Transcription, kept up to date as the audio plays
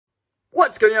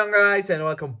What's going on, guys, and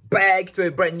welcome back to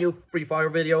a brand new Free Fire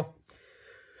video.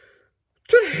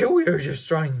 Today we are just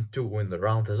trying to win the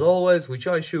round as always, which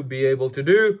I should be able to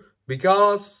do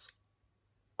because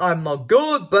I'm not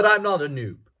good, but I'm not a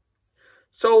noob.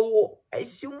 So,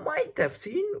 as you might have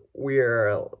seen, we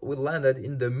landed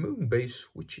in the moon base,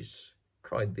 which is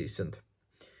quite decent.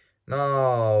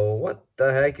 Now, what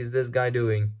the heck is this guy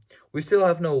doing? We still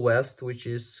have no west, which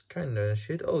is kinda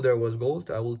shit. Oh, there was gold.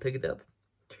 I will take that.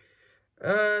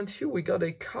 And here we got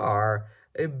a car,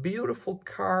 a beautiful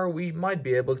car. We might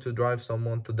be able to drive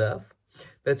someone to death.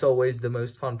 That's always the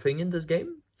most fun thing in this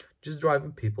game, just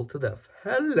driving people to death.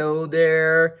 Hello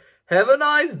there, have a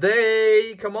nice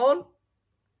day, come on,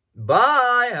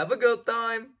 bye, have a good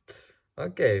time.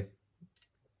 Okay,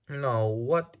 now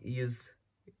what is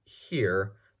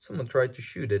here? Someone tried to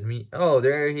shoot at me. Oh,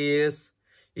 there he is,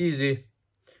 easy.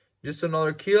 Just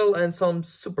another kill and some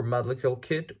super medical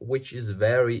kit, which is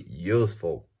very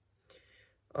useful.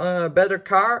 Better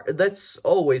car, that's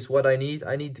always what I need.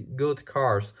 I need good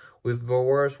cars. With the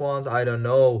worst ones, I don't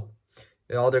know.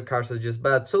 The other cars are just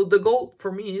bad. So the goal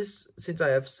for me is, since I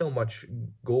have so much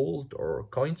gold or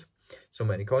coins, so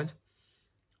many coins,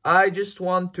 I just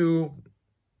want to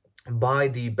buy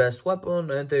the best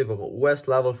weapon and a West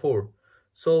level 4.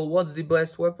 So what's the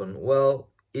best weapon?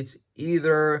 Well, it's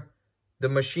either the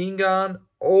machine gun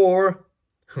or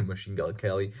machine gun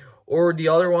Kelly or the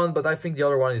other one, but I think the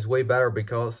other one is way better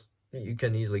because you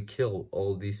can easily kill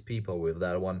all these people with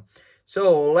that one.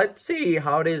 So let's see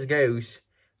how this goes.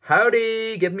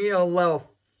 Howdy, give me a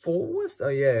level 4. Oh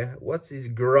yeah, what's this?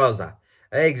 GROZA.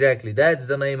 Exactly, that's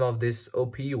the name of this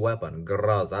OP weapon,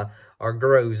 GROZA or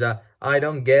GROZA. I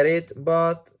don't get it,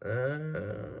 but I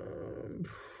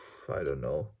don't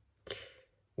know.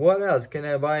 What else can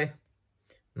I buy?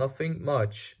 Nothing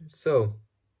much. So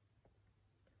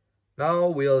now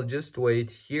we'll just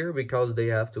wait here because they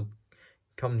have to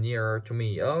come nearer to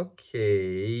me.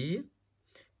 Okay,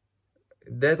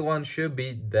 that one should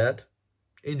be dead.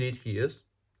 Indeed he is.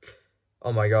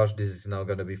 Oh my gosh, this is now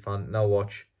gonna be fun. Now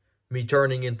watch me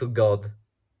turning into God.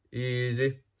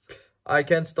 Easy. I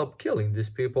can't stop killing these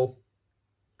people.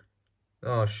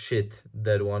 Oh shit,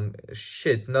 that one.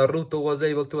 Shit, Naruto was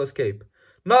able to escape.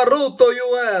 Naruto,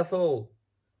 you asshole!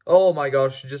 Oh my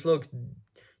gosh, just look.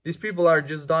 These people are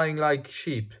just dying like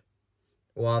sheep.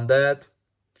 One dead.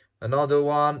 Another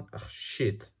one. Oh,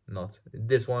 shit. Not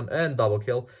this one. And double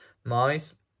kill.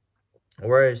 Nice.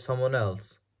 Where is someone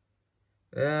else?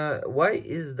 Why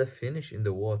is the finish in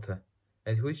the water?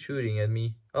 And who is shooting at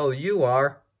me? Oh, you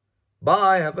are.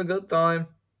 Bye. Have a good time.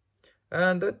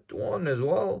 And that one as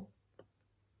well.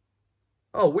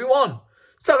 Oh, we won.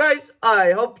 So guys,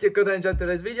 I hope you could enjoy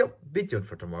today's video. Be tuned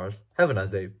for tomorrow's. Have a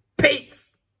nice day. Peace!